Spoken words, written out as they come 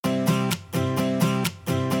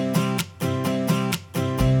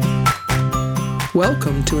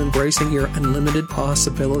Welcome to Embracing Your Unlimited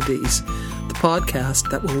Possibilities, the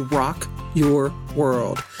podcast that will rock your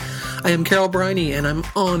world. I am Carol Briney, and I'm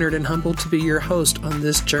honored and humbled to be your host on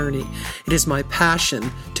this journey. It is my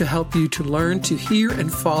passion to help you to learn to hear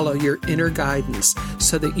and follow your inner guidance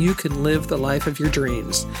so that you can live the life of your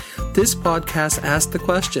dreams. This podcast asks the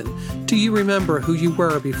question, do you remember who you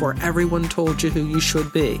were before everyone told you who you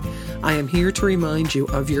should be? I am here to remind you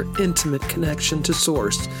of your intimate connection to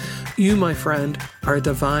Source. You, my friend, are a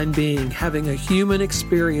divine being having a human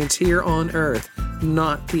experience here on Earth,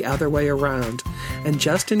 not the other way around. And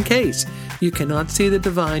just in case you cannot see the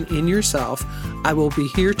divine in yourself, I will be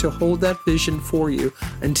here to hold that vision for you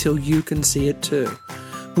until you can see it too.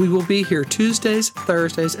 We will be here Tuesdays,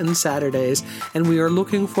 Thursdays, and Saturdays, and we are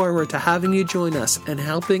looking forward to having you join us and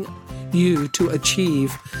helping you to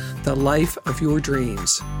achieve the life of your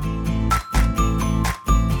dreams.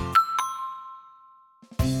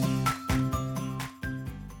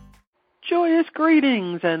 Joyous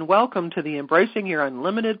greetings and welcome to the Embracing Your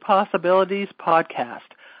Unlimited Possibilities podcast.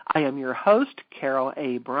 I am your host, Carol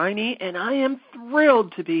A. Briney, and I am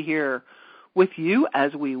thrilled to be here with you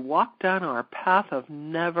as we walk down our path of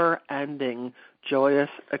never-ending joyous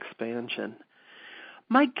expansion.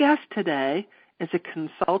 My guest today is a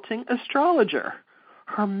consulting astrologer.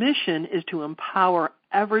 Her mission is to empower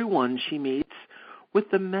everyone she meets with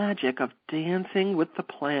the magic of dancing with the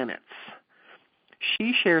planets.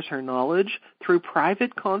 She shares her knowledge through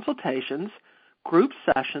private consultations, group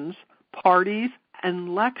sessions, parties,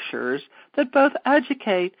 and lectures that both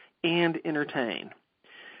educate and entertain.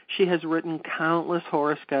 She has written countless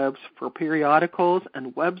horoscopes for periodicals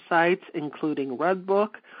and websites including Redbook,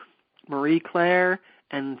 Marie Claire,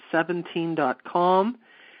 and 17.com,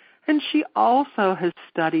 and she also has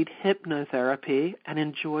studied hypnotherapy and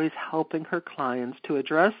enjoys helping her clients to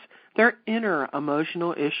address their inner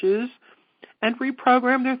emotional issues and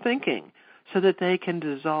reprogram their thinking so that they can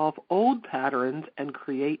dissolve old patterns and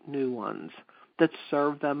create new ones that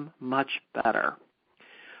serve them much better.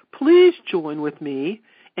 Please join with me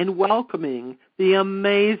in welcoming the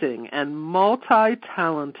amazing and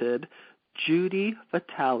multi-talented Judi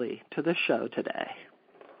Vitale to the show today.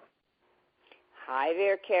 Hi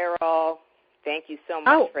there, Carol. Thank you so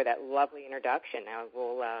much for that lovely introduction. I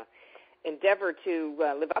will endeavor to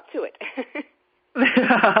live up to it.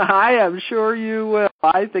 I am sure you will.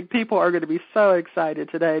 I think people are going to be so excited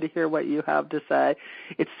today to hear what you have to say.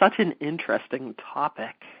 It's such an interesting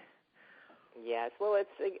topic. Yes. Well,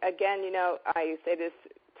 it's, again, I say this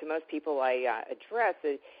to most people I address.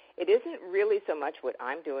 It isn't really so much what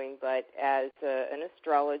I'm doing, but as an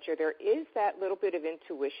astrologer, there is that little bit of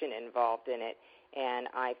intuition involved in it. And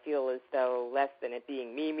I feel as though less than it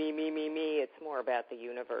being me, it's more about the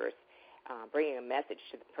universe. Bringing a message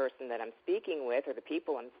to the person that I'm speaking with or the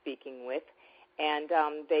people I'm speaking with, and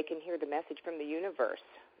they can hear the message from the universe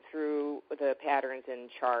through the patterns in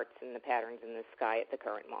charts and the patterns in the sky at the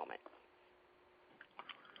current moment.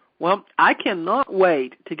 Well, I cannot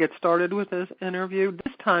wait to get started with this interview.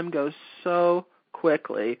 This time goes so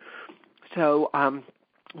quickly. So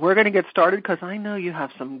we're going to get started because I know you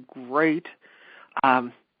have some great,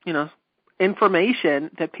 information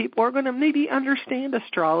that people are going to maybe understand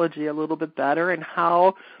astrology a little bit better and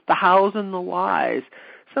how the hows and the whys.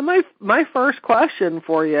 So my first question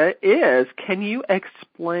for you is, can you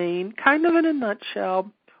explain kind of in a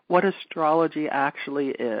nutshell what astrology actually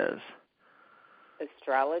is?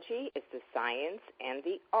 Astrology is the science and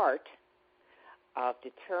the art of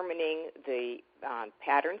determining the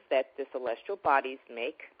patterns that the celestial bodies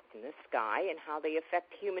make in the sky and how they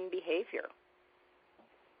affect human behavior.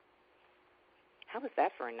 How was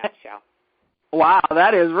that for a nutshell? Wow,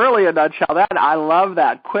 that is really a nutshell. I love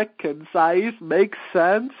that. Quick, concise, makes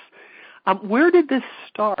sense. Where did this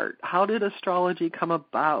start? How did astrology come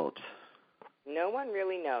about? No one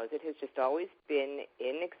really knows. It has just always been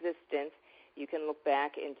in existence. You can look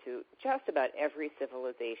back into just about every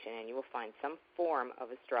civilization, and you will find some form of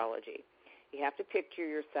astrology. You have to picture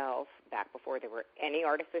yourself back before there were any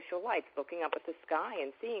artificial lights, looking up at the sky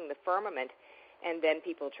and seeing the firmament, and then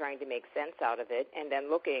people trying to make sense out of it, and then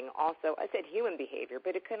looking also, I said human behavior,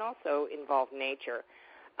 but it can also involve nature.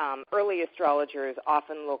 Early astrologers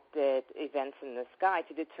often looked at events in the sky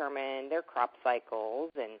to determine their crop cycles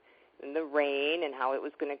and the rain and how it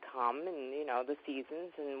was going to come and, the seasons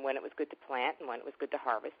and when it was good to plant and when it was good to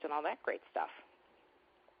harvest and all that great stuff.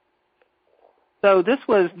 So this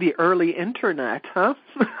was the early internet, huh?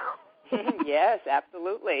 Yes,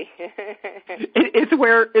 absolutely.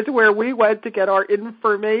 It's where we went to get our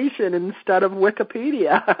information instead of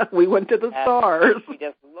Wikipedia. We went to the stars. We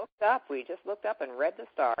just looked up and read the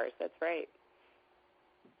stars. That's right.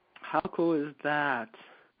 How cool is that?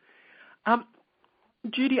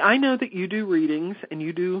 Judi, I know that you do readings and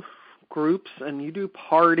you do groups and you do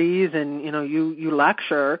parties and, you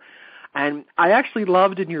lecture. And I actually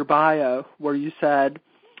loved in your bio where you said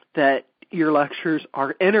that your lectures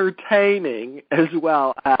are entertaining as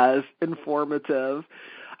well as informative.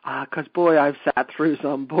 Because, boy, I've sat through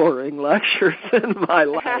some boring lectures in my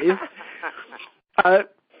life.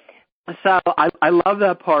 So I love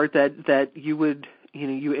that part that you would,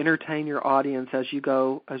 you entertain your audience as you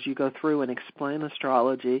go through and explain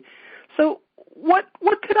astrology. So what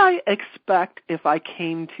could I expect if I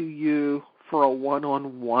came to you for a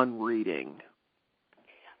one-on-one reading?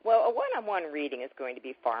 Well, a one-on-one reading is going to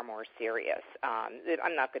be far more serious.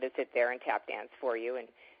 I'm not going to sit there and tap dance for you and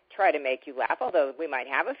try to make you laugh, although we might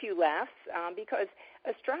have a few laughs, because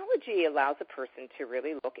astrology allows a person to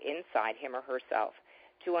really look inside him or herself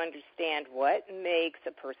to understand what makes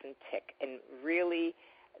a person tick and really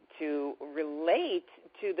to relate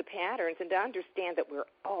to the patterns and to understand that we're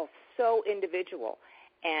all so individual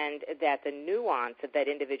and that the nuance of that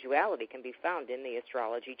individuality can be found in the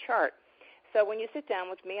astrology chart. So when you sit down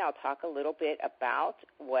with me, I'll talk a little bit about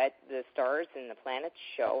what the stars and the planets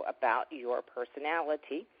show about your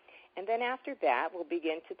personality. And then after that, we'll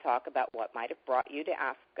begin to talk about what might have brought you to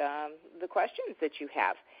ask the questions that you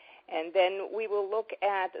have. And then we will look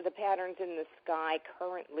at the patterns in the sky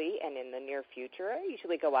currently and in the near future. I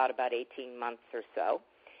usually go out about 18 months or so.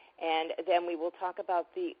 And then we will talk about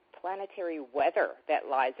the planetary weather that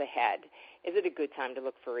lies ahead. Is it a good time to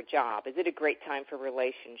look for a job? Is it a great time for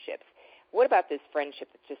relationships? What about this friendship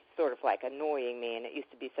that's just sort of like annoying me and it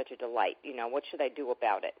used to be such a delight? What should I do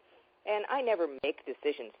about it? And I never make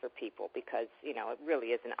decisions for people because, it really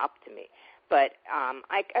isn't up to me. But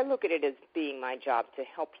I look at it as being my job to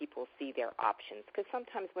help people see their options, because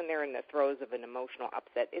sometimes when they're in the throes of an emotional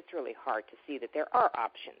upset, it's really hard to see that there are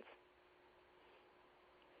options.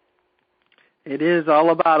 It is all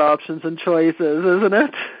about options and choices, isn't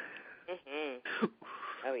it? Mm-hmm.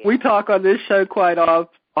 Oh, yeah. We talk on this show quite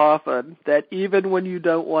often that even when you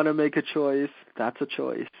don't want to make a choice, that's a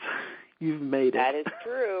choice. You've made it. That is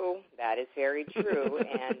true. That is very true.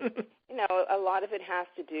 And, a lot of it has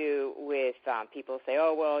to do with people say,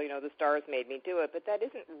 oh, well, the stars made me do it, but that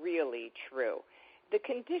isn't really true. The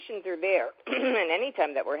conditions are there, and any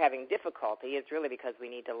time that we're having difficulty, it's really because we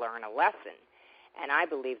need to learn a lesson. And I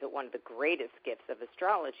believe that one of the greatest gifts of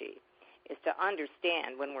astrology is to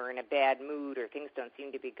understand when we're in a bad mood or things don't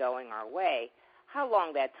seem to be going our way, how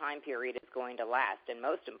long that time period is going to last, and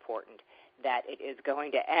most important, that it is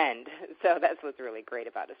going to end. So that's what's really great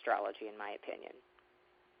about astrology, in my opinion.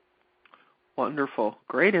 Wonderful.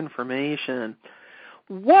 Great information.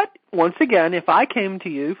 Once again, if I came to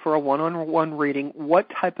you for a one-on-one reading, what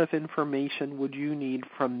type of information would you need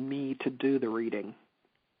from me to do the reading?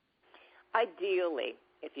 Ideally,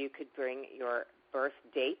 if you could bring your birth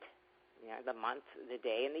date, the month, the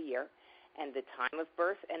day, and the year, and the time of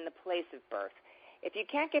birth and the place of birth. If you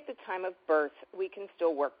can't get the time of birth, we can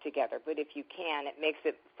still work together, but if you can, it makes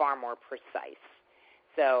it far more precise.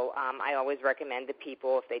 So I always recommend to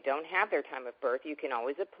people, if they don't have their time of birth, you can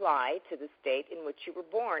always apply to the state in which you were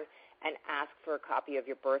born and ask for a copy of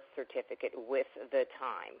your birth certificate with the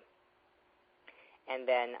time. And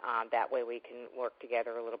then that way we can work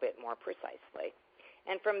together a little bit more precisely.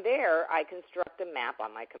 And from there, I construct a map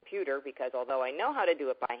on my computer because although I know how to do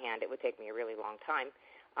it by hand, it would take me a really long time.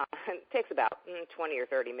 It takes about 20 or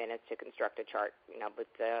 30 minutes to construct a chart,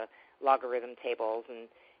 with logarithm tables and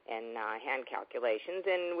hand calculations.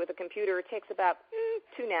 And with a computer, it takes about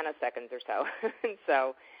 2 nanoseconds or so. And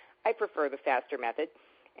so I prefer the faster method.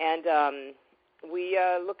 And we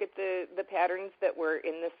look at the patterns that were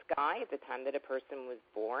in the sky at the time that a person was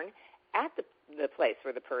born at the place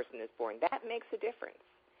where the person is born. That makes a difference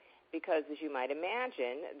because, as you might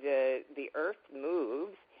imagine, the earth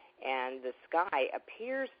moves and the sky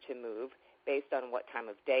appears to move based on what time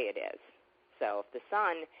of day it is. So if the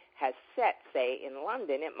sun has set, say, in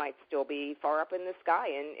London, it might still be far up in the sky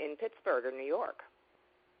in Pittsburgh or New York.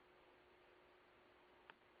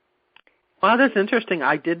 Wow, that's interesting.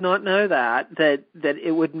 I did not know that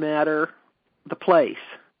it would matter the place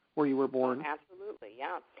where you were born. Oh, absolutely,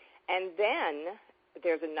 yeah. And then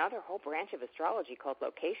there's another whole branch of astrology called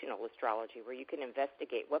locational astrology where you can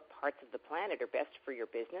investigate what parts of the planet are best for your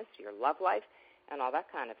business, your love life, and all that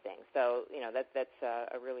kind of thing. So, that's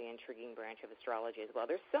a really intriguing branch of astrology as well.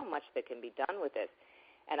 There's so much that can be done with this.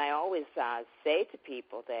 And I always say to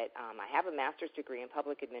people that I have a master's degree in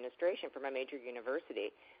public administration from a major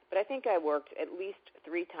university, but I think I worked at least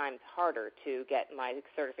 3 times harder to get my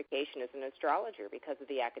certification as an astrologer because of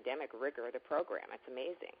the academic rigor of the program. It's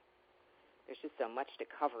amazing. There's just so much to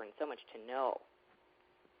cover and so much to know.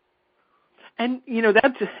 And,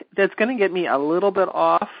 that's going to get me a little bit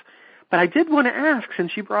off, but I did want to ask,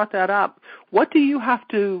 since you brought that up, what do you have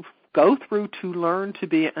to go through to learn to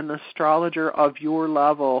be an astrologer of your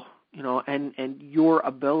level, and your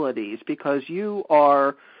abilities? Because you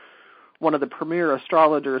are one of the premier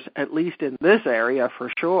astrologers, at least in this area,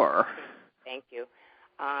 for sure. Thank you.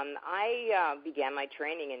 I began my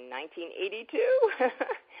training in 1982.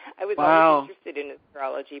 I was always interested in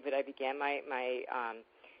astrology, but I began my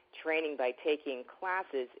training by taking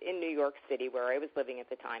classes in New York City, where I was living at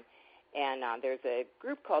the time. And there's a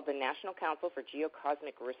group called the National Council for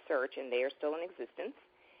Geocosmic Research, and they are still in existence.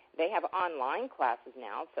 They have online classes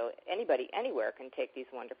now, so anybody anywhere can take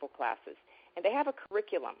these wonderful classes. And they have a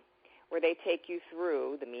curriculum where they take you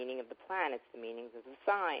through the meaning of the planets, the meanings of the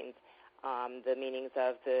signs, the meanings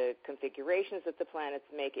of the configurations that the planets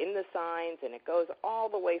make in the signs, and it goes all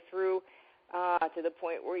the way through to the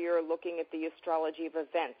point where you're looking at the astrology of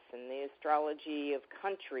events and the astrology of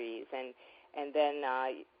countries, and then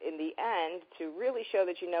in the end, to really show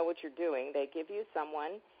that you know what you're doing, they give you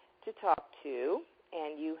someone to talk to,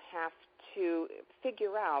 and you have to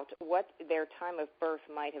figure out what their time of birth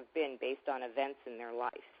might have been based on events in their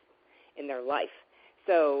life.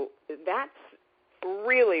 So that's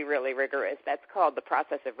really, really rigorous. That's called the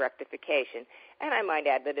process of rectification. And I might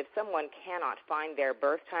add that if someone cannot find their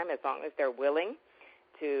birth time, as long as they're willing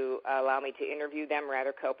to allow me to interview them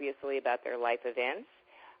rather copiously about their life events,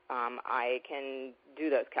 I can do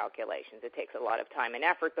those calculations. It takes a lot of time and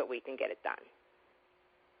effort, but we can get it done.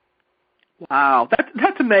 Wow,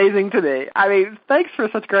 that's amazing to me. I mean, thanks for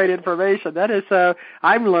such great information. That is,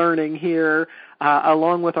 I'm learning here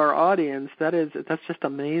along with our audience. That's just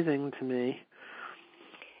amazing to me.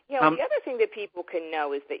 The other thing that people can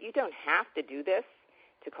know is that you don't have to do this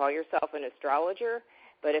to call yourself an astrologer.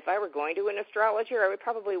 But if I were going to an astrologer, I would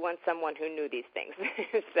probably want someone who knew these things.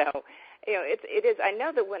 So, it is. I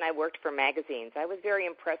know that when I worked for magazines, I was very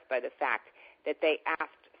impressed by the fact that they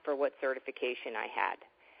asked for what certification I had.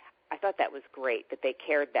 I thought that was great, that they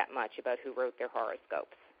cared that much about who wrote their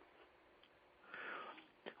horoscopes.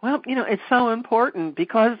 Well, it's so important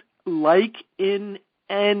because, like in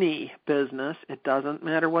any business, it doesn't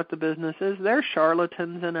matter what the business is, there's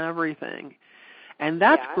charlatans and everything. And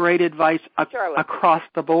that's great advice across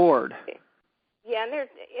the board. Yeah, and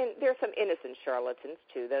there's some innocent charlatans,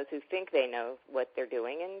 too, those who think they know what they're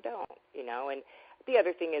doing and don't, And the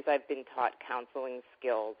other thing is I've been taught counseling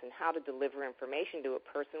skills and how to deliver information to a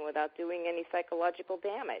person without doing any psychological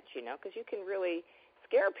damage, because you can really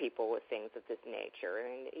scare people with things of this nature.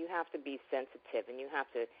 And you have to be sensitive, and you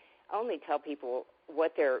have to only tell people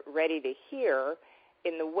what they're ready to hear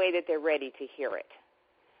in the way that they're ready to hear it.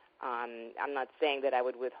 I'm not saying that I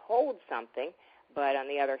would withhold something, but on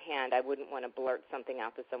the other hand, I wouldn't want to blurt something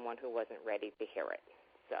out to someone who wasn't ready to hear it.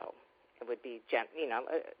 So it would be,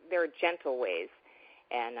 there are gentle ways.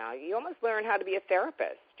 And you almost learn how to be a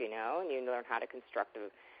therapist, and you learn how to construct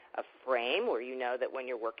a frame where you know that when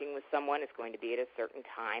you're working with someone, it's going to be at a certain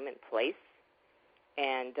time and place,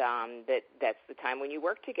 and that's the time when you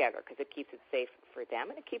work together, because it keeps it safe for them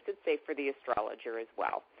and it keeps it safe for the astrologer as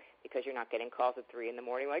well, because you're not getting calls at 3 a.m.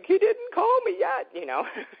 like, "He didn't call me yet,"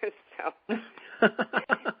 So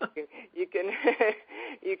you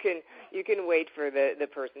can wait for the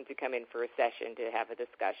person to come in for a session to have a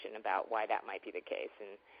discussion about why that might be the case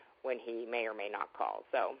and when he may or may not call.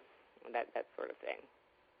 So that sort of thing.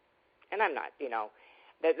 And I'm not,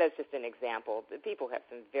 that's just an example. People have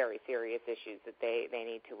some very serious issues that they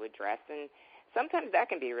need to address, and sometimes that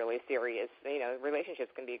can be really serious.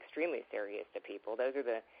 Relationships can be extremely serious to people. Those are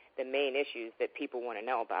the main issues that people want to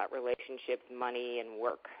know about: relationships, money, and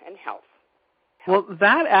work, and health. Well,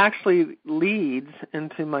 that actually leads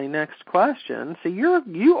into my next question. So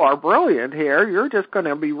you are brilliant here. You're just going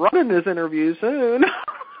to be running this interview soon.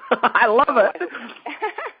 I love it.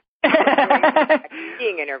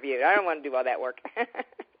 Being interviewed. I don't want to do all that work.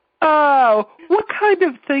 Oh, what kind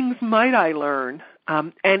of things might I learn?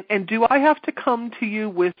 And do I have to come to you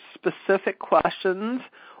with specific questions,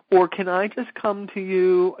 or can I just come to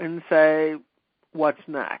you and say, what's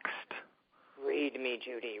next? Read me,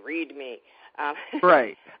 Judy. Read me.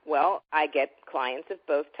 Right. Well, I get clients of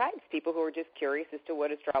both types, people who are just curious as to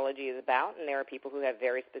what astrology is about, and there are people who have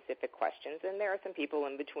very specific questions, and there are some people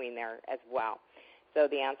in between there as well. So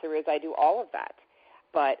the answer is I do all of that.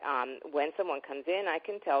 But when someone comes in, I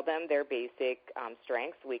can tell them their basic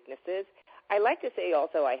strengths, weaknesses. I like to say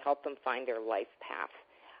also I help them find their life path.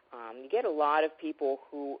 You get a lot of people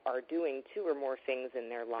who are doing 2 or more things in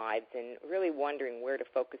their lives and really wondering where to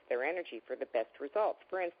focus their energy for the best results.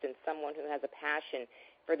 For instance, someone who has a passion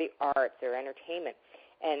for the arts or entertainment,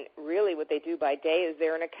 and really what they do by day is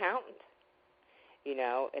they're an accountant,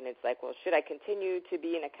 and it's like, well, should I continue to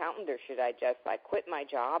be an accountant, or should I just quit my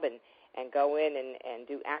job and go in and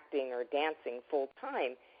do acting or dancing full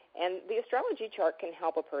time? And the astrology chart can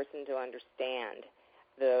help a person to understand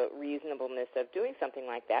the reasonableness of doing something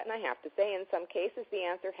like that. And I have to say, in some cases, the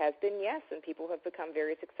answer has been yes, and people have become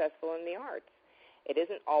very successful in the arts. It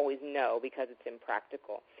isn't always no because it's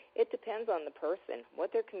impractical. It depends on the person,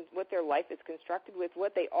 what their life is constructed with,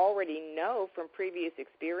 what they already know from previous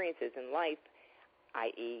experiences in life,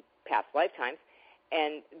 i.e. past lifetimes,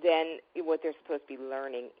 and then what they're supposed to be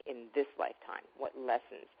learning in this lifetime, what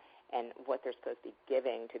lessons and what they're supposed to be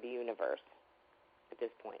giving to the universe at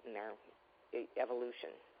this point in their evolution.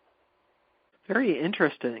 Very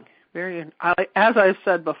interesting. As I've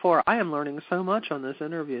said before, I am learning so much on this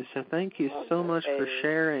interview, so thank you so much for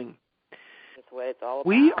sharing. That's what it's all about.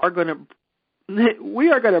 We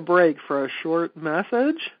are going to break for a short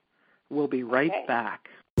message. We'll be right back.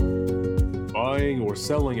 Buying or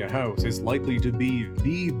selling a house is likely to be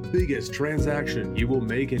the biggest transaction you will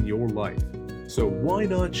make in your life. So why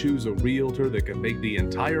not choose a realtor that can make the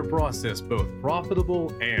entire process both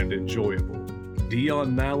profitable and enjoyable?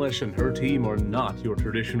 Dion Malish and her team are not your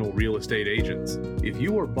traditional real estate agents. If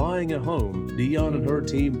you are buying a home, Dion and her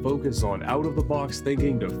team focus on out-of-the-box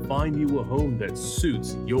thinking to find you a home that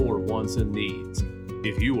suits your wants and needs.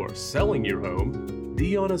 If you are selling your home,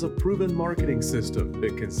 Dion has a proven marketing system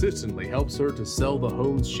that consistently helps her to sell the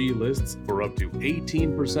homes she lists for up to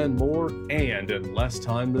 18% more and in less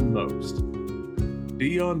time than most.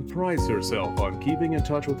 Dion prides herself on keeping in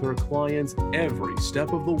touch with her clients every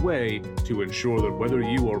step of the way to ensure that whether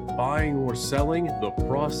you are buying or selling, the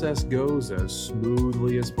process goes as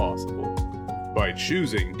smoothly as possible. By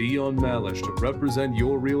choosing Dion Malish to represent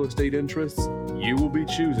your real estate interests, you will be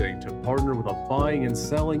choosing to partner with a buying and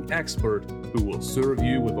selling expert who will serve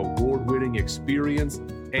you with award-winning experience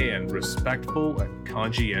and respectful and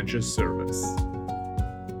conscientious service.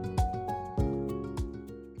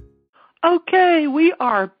 Okay, we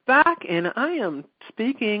are back, and I am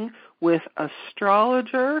speaking with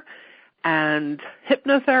astrologer and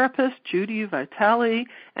hypnotherapist Judi Vitale,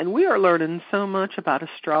 and we are learning so much about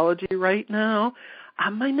astrology right now.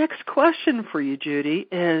 My next question for you, Judi,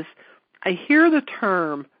 is I hear the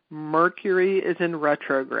term Mercury is in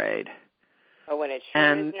retrograde. Oh, and it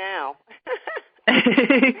sure is now.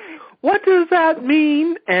 What does that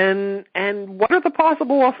mean, and what are the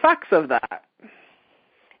possible effects of that?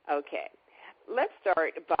 Okay, let's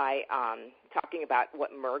start by talking about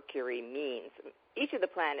what Mercury means. Each of the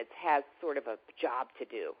planets has sort of a job to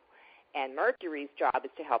do, and Mercury's job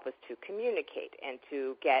is to help us to communicate and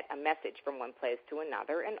to get a message from one place to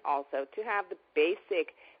another, and also to have the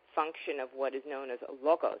basic function of what is known as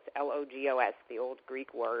logos, L-O-G-O-S, the old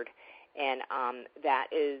Greek word, and that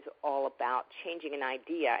is all about changing an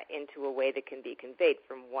idea into a way that can be conveyed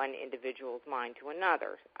from one individual's mind to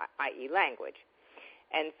another, i.e. language.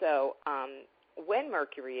 And so when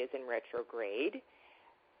Mercury is in retrograde,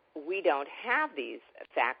 we don't have these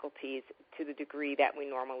faculties to the degree that we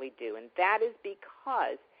normally do. And that is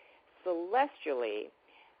because celestially,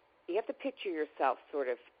 you have to picture yourself sort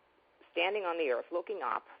of standing on the earth, looking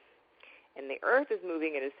up, and the earth is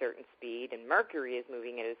moving at a certain speed, and Mercury is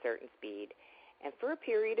moving at a certain speed. And for a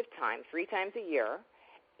period of time, 3 times a year,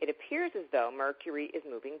 it appears as though Mercury is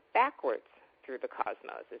moving backwards through the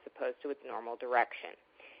cosmos as opposed to its normal direction.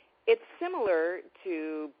 It's similar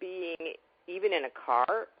to being even in a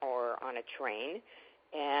car or on a train,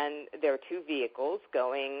 and there are 2 vehicles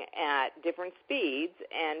going at different speeds,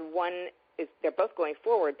 and they're both going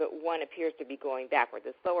forward, but one appears to be going backward.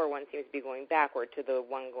 The slower one seems to be going backward to the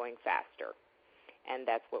one going faster. And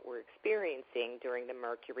that's what we're experiencing during the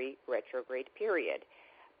Mercury retrograde period.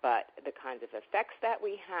 But the kinds of effects that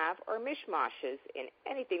we have are mishmashes in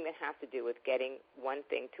anything that has to do with getting one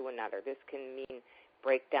thing to another. This can mean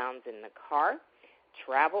breakdowns in the car.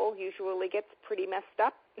 Travel usually gets pretty messed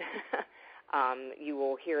up. You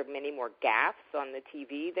will hear many more gaffes on the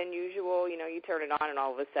TV than usual. You turn it on and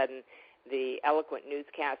all of a sudden the eloquent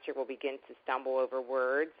newscaster will begin to stumble over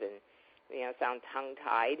words and, sound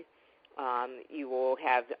tongue-tied. You will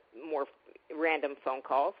have more random phone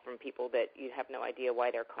calls from people that you have no idea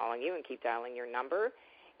why they're calling you and keep dialing your number.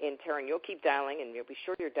 In turn, you'll keep dialing, and you'll be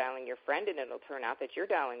sure you're dialing your friend, and it'll turn out that you're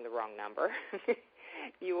dialing the wrong number.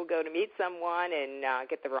 You will go to meet someone and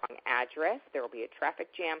get the wrong address. There will be a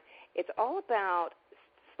traffic jam. It's all about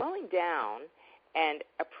slowing down and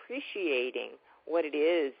appreciating what it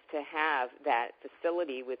is to have that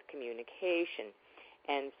facility with communication.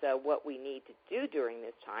 And so what we need to do during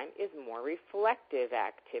this time is more reflective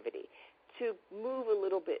activity, to move a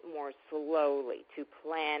little bit more slowly, to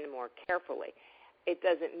plan more carefully. It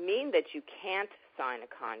doesn't mean that you can't sign a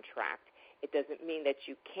contract. It doesn't mean that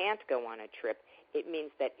you can't go on a trip. It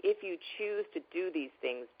means that if you choose to do these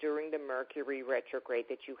things during the Mercury retrograde,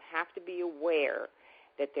 that you have to be aware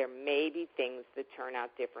that there may be things that turn out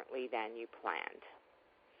differently than you planned.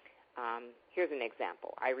 Here's an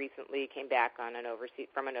example. I recently came back from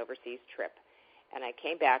an overseas trip, and I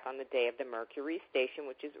came back on the day of the Mercury station,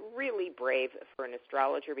 which is really brave for an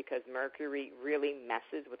astrologer because Mercury really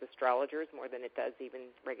messes with astrologers more than it does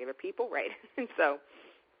even regular people, right? And so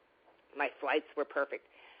my flights were perfect.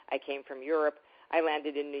 I came from Europe. I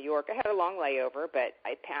landed in New York. I had a long layover, but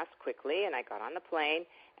I passed quickly, and I got on the plane,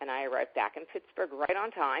 and I arrived back in Pittsburgh right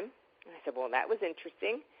on time. And I said, well, that was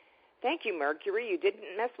interesting. Thank you, Mercury. You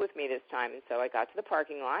didn't mess with me this time. And so I got to the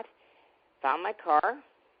parking lot, found my car,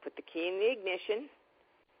 put the key in the ignition,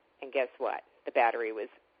 and guess what? The battery was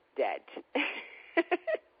dead.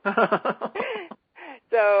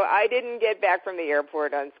 So I didn't get back from the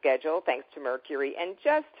airport on schedule, thanks to Mercury. And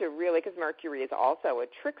just to really, because Mercury is also a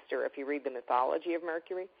trickster, if you read the mythology of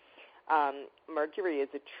Mercury, Mercury is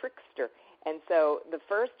a trickster. And so the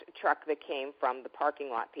first truck that came from the parking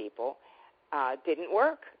lot people didn't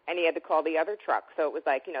work, and he had to call the other truck. So it was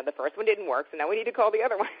like, the first one didn't work, so now we need to call the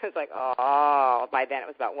other one. It was like, by then it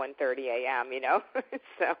was about 1:30 a.m.,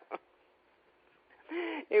 So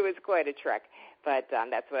it was quite a trek. But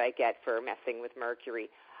that's what I get for messing with Mercury.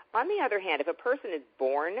 On the other hand, if a person is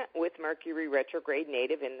born with Mercury retrograde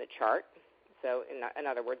native in the chart, so in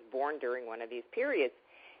other words, born during one of these periods,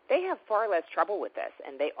 they have far less trouble with this,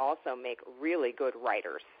 and they also make really good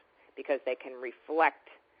writers because they can reflect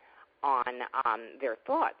on their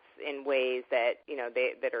thoughts in ways that,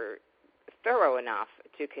 that are thorough enough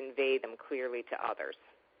to convey them clearly to others.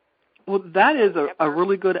 Well, that is a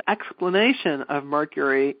really good explanation of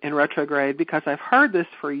Mercury in retrograde because I've heard this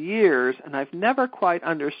for years and I've never quite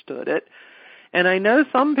understood it. And I know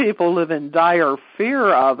some people live in dire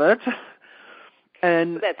fear of it,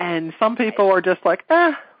 and some people are just like,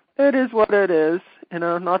 it is what it is,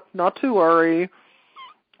 not to worry.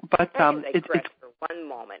 But it's for one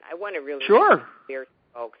moment. I want to really clear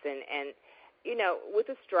folks, and with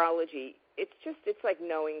astrology, it's like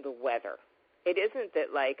knowing the weather. It isn't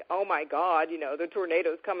that like, oh my God, the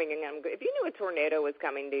tornado's coming, and if you knew a tornado was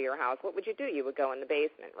coming to your house, what would you do? You would go in the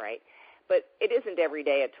basement, right? But it isn't every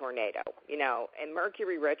day a tornado, and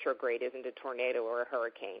Mercury retrograde isn't a tornado or a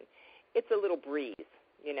hurricane. It's a little breeze,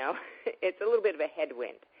 it's a little bit of a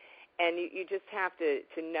headwind. And you just have to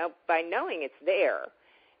know, by knowing it's there,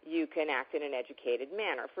 you can act in an educated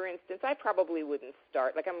manner. For instance, I probably wouldn't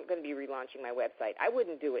start, like I'm going to be relaunching my website. I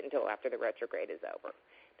wouldn't do it until after the retrograde is over.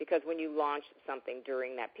 Because when you launch something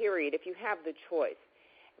during that period, if you have the choice,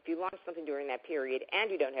 if you launch something during that period and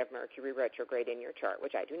you don't have Mercury retrograde in your chart,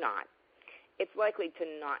 which I do not, it's likely to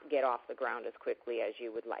not get off the ground as quickly as you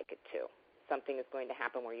would like it to. Something is going to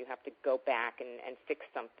happen where you have to go back and fix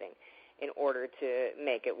something in order to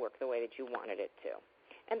make it work the way that you wanted it to.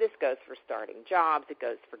 And this goes for starting jobs, it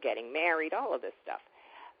goes for getting married, all of this stuff.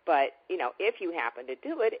 But, if you happen to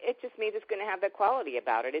do it, it just means it's going to have that quality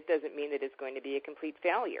about it. It doesn't mean that it's going to be a complete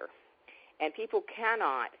failure. And people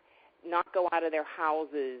cannot not go out of their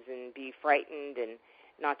houses and be frightened and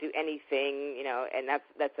not do anything, and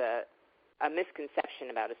that's a misconception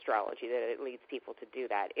about astrology, that it leads people to do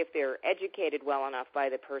that. If they're educated well enough by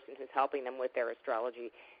the person who's helping them with their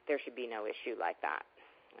astrology, there should be no issue like that.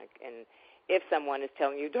 And if someone is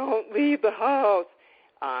telling you, don't leave the house,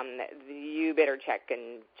 you better check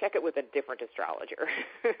it with a different astrologer,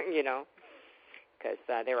 because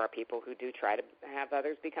there are people who do try to have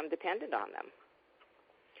others become dependent on them.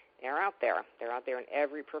 They're out there. They're out there in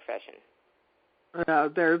every profession.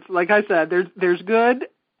 There's, like I said, there's good,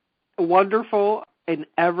 wonderful in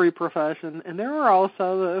every profession, and there are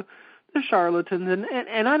also the charlatans,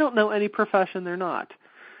 and I don't know any profession they're not.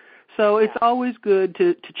 So it's always good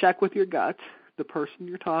to check with your gut, the person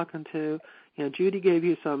you're talking to. Judi gave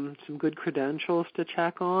you some good credentials to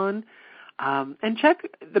check on. And check,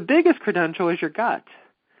 the biggest credential is your gut.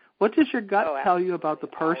 What does your gut tell you about the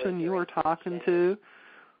person you are talking to?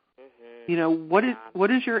 Mm-hmm.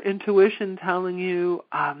 What is your intuition telling you?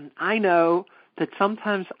 I know that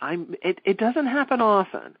sometimes it doesn't happen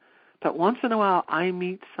often, but once in a while I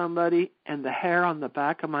meet somebody and the hair on the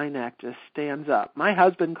back of my neck just stands up. My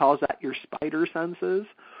husband calls that your spider senses.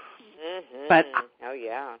 Mm-hmm. But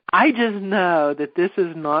I just know that this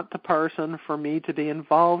is not the person for me to be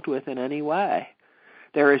involved with in any way.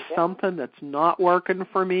 there is something that's not working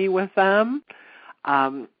for me with them,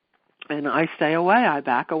 and I stay away. I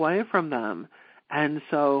back away from them. And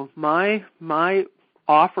so my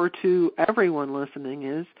offer to everyone listening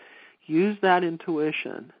is use that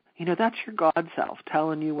intuition. You know, that's your God self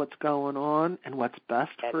telling you what's going on and what's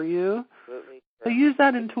best for you. Absolutely. So use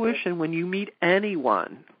that intuition when you meet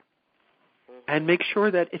anyone and make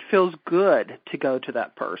sure that it feels good to go to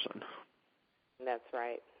that person. That's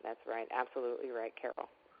right. That's right. Absolutely right, Carol.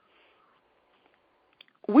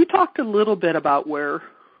 We talked a little bit about where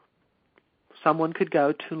someone could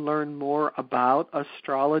go to learn more about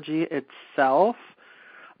astrology itself.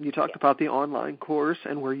 You talked about the online course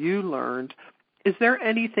and where you learned. Is there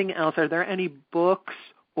anything else? Are there any books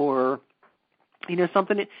or, you know,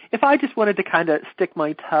 something? If I just wanted to kind of stick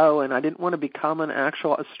my toe and I didn't want to become an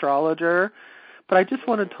actual astrologer, but I just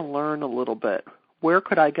wanted to learn a little bit, where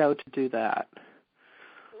could I go to do that?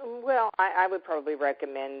 Well, I would probably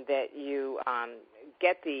recommend that you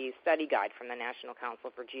get the study guide from the National Council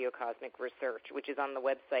for Geocosmic Research, which is on the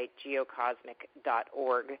website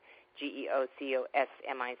geocosmic.org,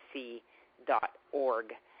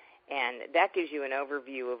 geocosmic.org. And that gives you an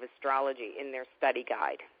overview of astrology in their study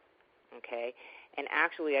guide, okay? And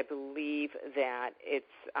actually, I believe that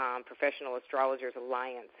it's Professional Astrologers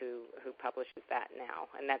Alliance who publishes that now,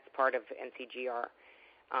 and that's part of NCGR.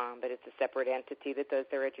 But it's a separate entity that does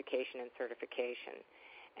their education and certification.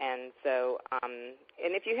 And so, and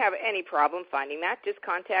if you have any problem finding that, just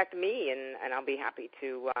contact me, and I'll be happy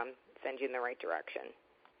to send you in the right direction.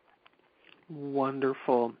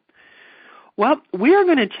 Wonderful. Well, we are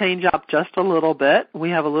going to change up just a little bit. We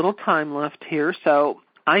have a little time left here, so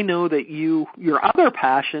I know that your other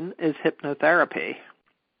passion is hypnotherapy.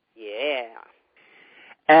 Yeah.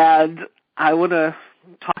 And I want to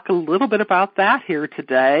talk a little bit about that here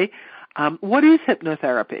today. What is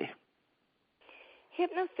hypnotherapy?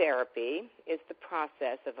 Hypnotherapy is the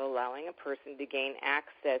process of allowing a person to gain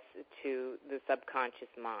access to the subconscious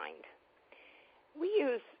mind. We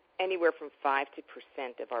use anywhere from 5%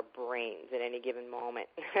 of our brains at any given moment,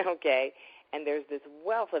 okay? And there's this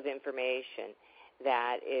wealth of information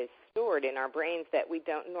that is stored in our brains that we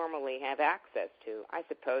don't normally have access to. I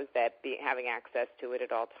suppose that having access to it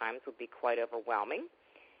at all times would be quite overwhelming.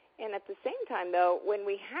 And at the same time, though, when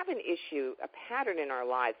we have an issue, a pattern in our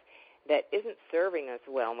lives that isn't serving us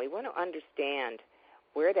well, and we want to understand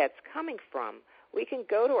where that's coming from, we can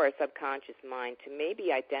go to our subconscious mind to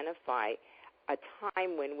maybe identify a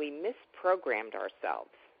time when we misprogrammed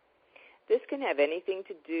ourselves. This can have anything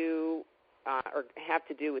to do or have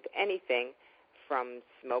to do with anything from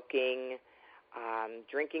smoking,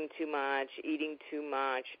 drinking too much, eating too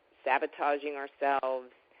much, sabotaging ourselves,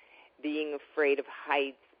 being afraid of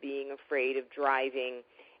heights, being afraid of driving,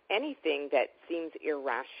 anything that seems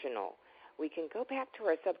irrational. We can go back to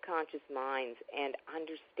our subconscious minds and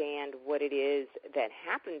understand what it is that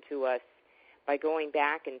happened to us by going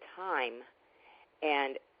back in time.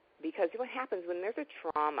 And because what happens when there's a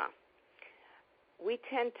trauma,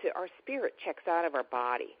 our spirit checks out of our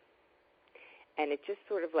body. And it just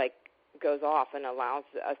sort of like goes off and allows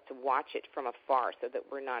us to watch it from afar so that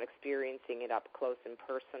we're not experiencing it up close and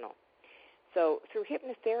personal. So through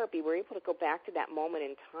hypnotherapy, we're able to go back to that moment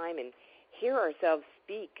in time and hear ourselves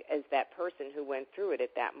speak as that person who went through it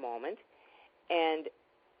at that moment and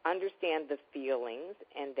understand the feelings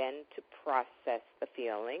and then to process the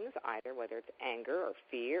feelings, either whether it's anger or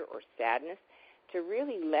fear or sadness, to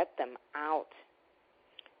really let them out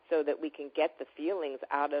so that we can get the feelings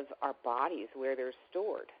out of our bodies where they're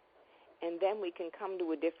stored. And then we can come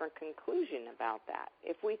to a different conclusion about that.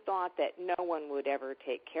 If we thought that no one would ever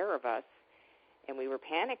take care of us and we were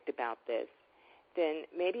panicked about this, then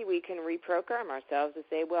maybe we can reprogram ourselves to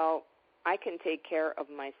say, well, I can take care of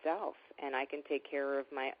myself and I can take care of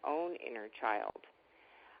my own inner child.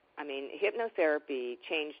 I mean, hypnotherapy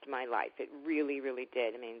changed my life. It really, really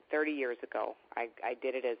did. I mean, 30 years ago, I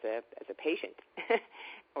did it as a patient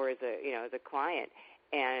or as a client.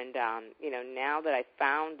 And, now that I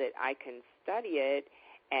found that I can study it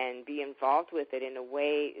and be involved with it in a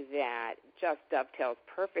way that just dovetails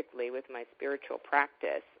perfectly with my spiritual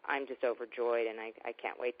practice, I'm just overjoyed, and I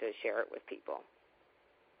can't wait to share it with people.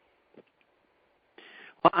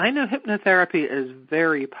 Well, I know hypnotherapy is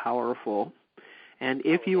very powerful. And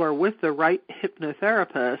if you are with the right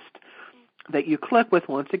hypnotherapist that you click with,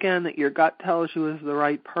 once again, that your gut tells you is the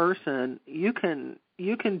right person, you can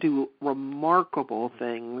do remarkable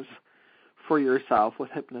things for yourself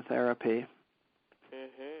with hypnotherapy.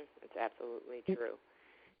 Mm-hmm. It's absolutely true.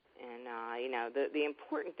 And, the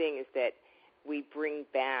important thing is that we bring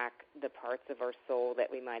back the parts of our soul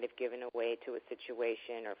that we might have given away to a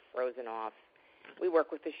situation or frozen off We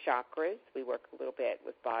work with the chakras. We work a little bit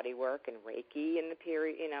with body work and Reiki in the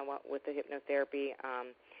period, with the hypnotherapy.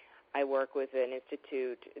 I work with an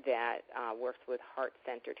institute that works with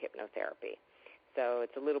heart-centered hypnotherapy. So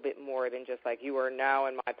it's a little bit more than just like, you are now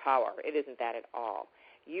in my power. It isn't that at all.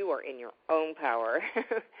 You are in your own power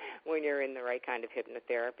when you're in the right kind of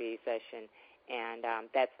hypnotherapy session. And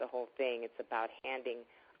that's the whole thing. It's about handing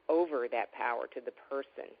over that power to the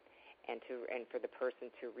person and for the person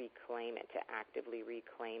to reclaim it, to actively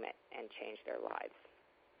reclaim it and change their lives.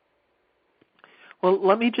 Well,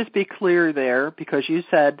 let me just be clear there, because you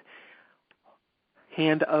said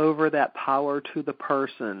hand over that power to the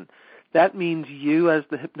person. That means you as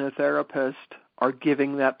the hypnotherapist are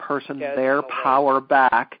giving that person their power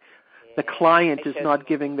back. Yeah. The client is not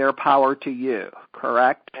giving their power to you,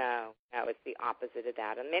 correct? No, it's the opposite of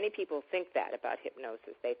that. And many people think that about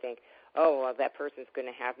hypnosis. They think, oh, well, that person's going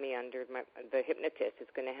to have me under, the hypnotist is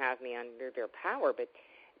going to have me under their power, but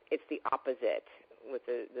it's the opposite with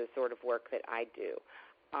the sort of work that I do.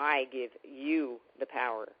 I give you the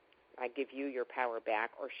power. I give you your power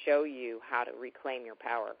back, or show you how to reclaim your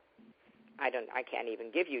power. I can't even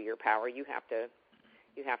give you your power. You have to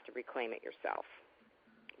reclaim it yourself.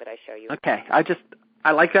 But I show you. Okay.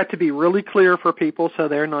 I like that to be really clear for people, so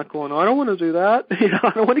they're not going, I don't want to do that.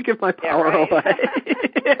 I don't want to give my power away.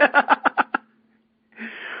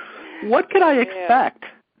 What can I expect?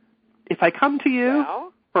 If I come to you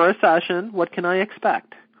for a session, what can I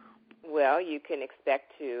expect? Well, you can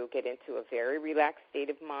expect to get into a very relaxed state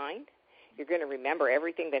of mind. You're going to remember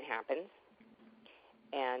everything that happens.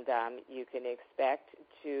 And you can expect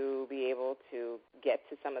to be able to get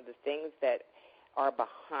to some of the things that are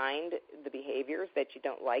behind the behaviors that you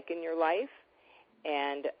don't like in your life,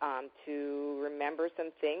 and to remember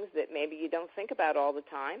some things that maybe you don't think about all the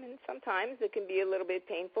time. And sometimes it can be a little bit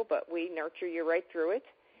painful, but we nurture you right through it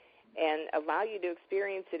and allow you to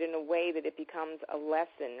experience it in a way that it becomes a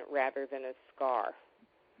lesson rather than a scar.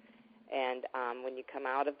 And when you come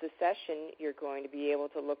out of the session, you're going to be able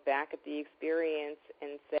to look back at the experience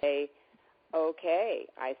and say, okay,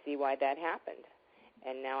 I see why that happened.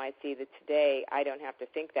 And now I see that today I don't have to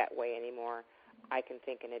think that way anymore. I can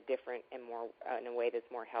think in a different and in a way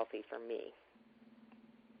that's more healthy for me.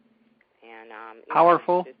 And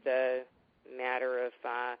powerful. It's just a matter of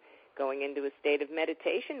going into a state of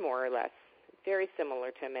meditation, more or less. Very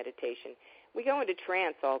similar to meditation. We go into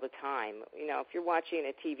trance all the time. If you're watching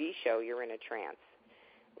a TV show, you're in a trance,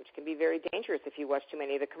 which can be very dangerous if you watch too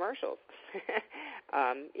many of the commercials.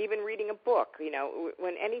 Even reading a book,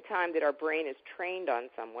 when any time that our brain is trained on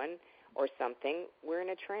someone or something, we're in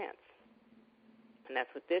a trance. And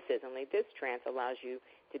that's what this is. Only this trance allows you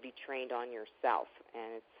to be trained on yourself,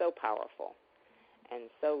 and it's so powerful and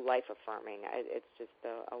so life-affirming. It's just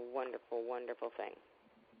a wonderful, wonderful thing.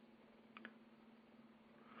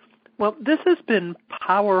 Well, this has been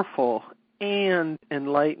powerful and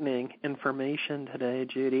enlightening information today,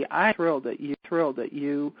 Judi. I'm thrilled that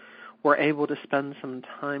you were able to spend some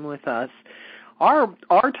time with us. Our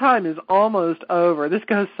time is almost over. This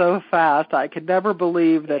goes so fast. I could never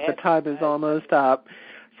believe that the time is almost up.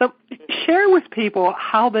 So share with people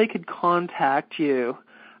how they could contact you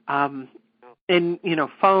in,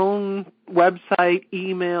 phone, website,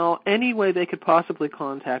 email, any way they could possibly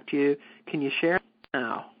contact you. Can you share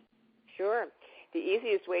now? Sure. The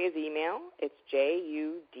easiest way is email. It's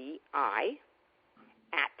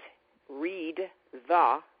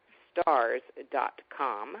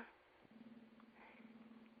judi@readthestars.com.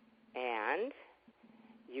 And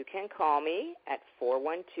you can call me at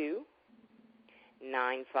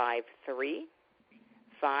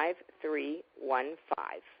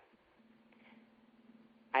 412-953-5315.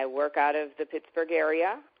 I work out of the Pittsburgh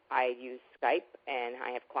area. I use Skype, and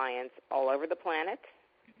I have clients all over the planet.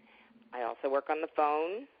 I also work on the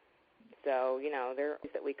phone, so there are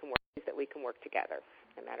ways that we can work together,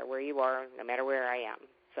 no matter where you are, no matter where I am.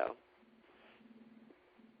 So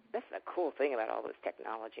that's the cool thing about all this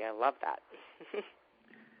technology. I love that.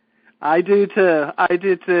 I do too.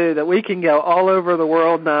 That we can go all over the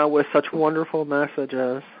world now with such wonderful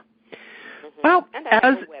messages. Mm-hmm. Well, and I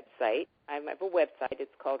have a website.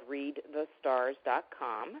 It's called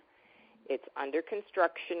readthestars.com. It's under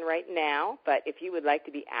construction right now, but if you would like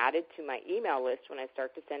to be added to my email list when I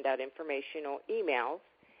start to send out informational emails,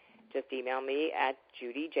 just email me at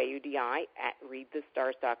Judi, Judi,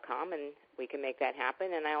 @readthestars.com, and we can make that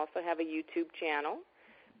happen. And I also have a YouTube channel,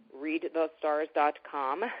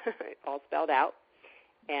 readthestars.com, all spelled out.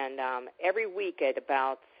 And every week at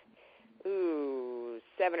about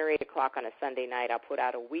 7 or 8 o'clock on a Sunday night, I'll put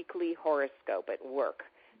out a weekly horoscope at work,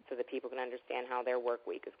 so that people can understand how their work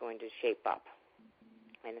week is going to shape up.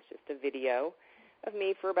 And it's just a video of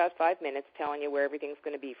me for about 5 minutes telling you where everything's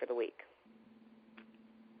going to be for the week.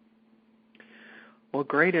 Well,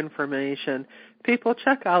 great information. People,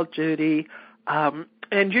 check out Judi.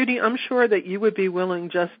 And Judi, I'm sure that you would be willing,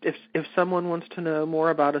 just if someone wants to know more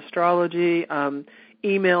about astrology,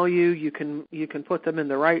 email you. You can put them in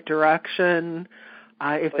the right direction.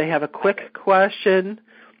 If they have a quick question,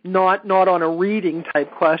 not on a reading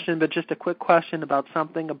type question, but just a quick question about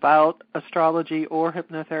something about astrology or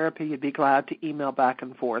hypnotherapy, you'd be glad to email back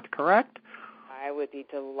and forth, correct? I would be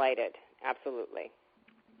delighted. Absolutely.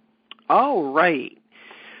 All right.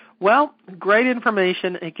 Well, great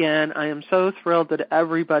information again. I am so thrilled that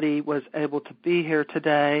everybody was able to be here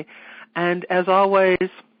today. And as always,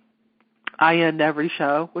 I end every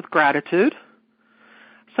show with gratitude.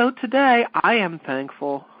 So today I am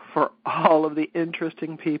thankful for all of the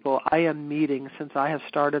interesting people I am meeting since I have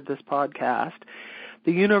started this podcast.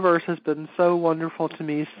 The universe has been so wonderful to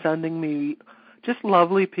me, sending me just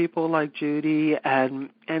lovely people like Judi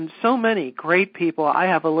and so many great people. I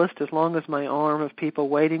have a list as long as my arm of people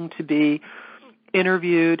waiting to be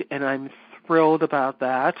interviewed, and I'm thrilled about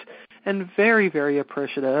that and very, very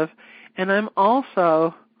appreciative. And I'm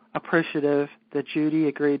also appreciative that Judi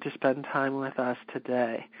agreed to spend time with us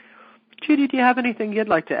today. Judi, do you have anything you'd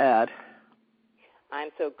like to add? I'm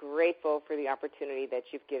so grateful for the opportunity that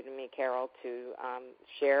you've given me, Carol, to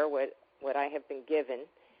share what I have been given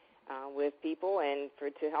with people and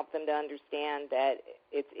to help them to understand that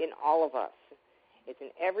it's in all of us. It's in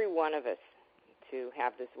every one of us to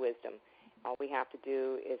have this wisdom. All we have to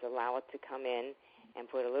do is allow it to come in and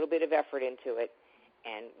put a little bit of effort into it,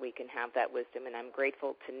 and we can have that wisdom. And I'm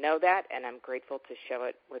grateful to know that, and I'm grateful to show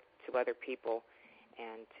it to other people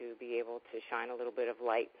and to be able to shine a little bit of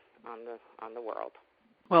light on the world.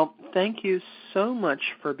 Well, thank you so much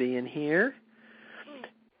for being here.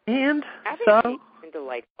 And so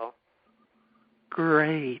delightful.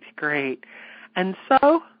 Great. And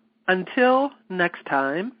so, until next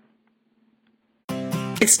time,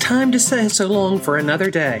 it's time to say so long for another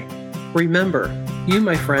day. Remember, you,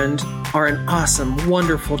 my friend, are an awesome,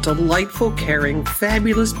 wonderful, delightful, caring,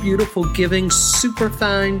 fabulous, beautiful, giving,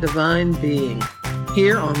 superfine, divine being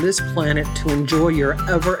here on this planet to enjoy your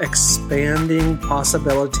ever-expanding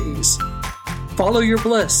possibilities. Follow your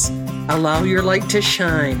bliss. Allow your light to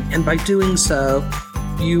shine, and by doing so,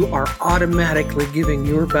 you are automatically giving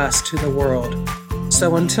your best to the world.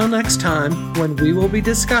 So until next time, when we will be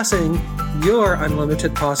discussing your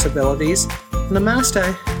unlimited possibilities,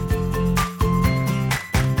 namaste.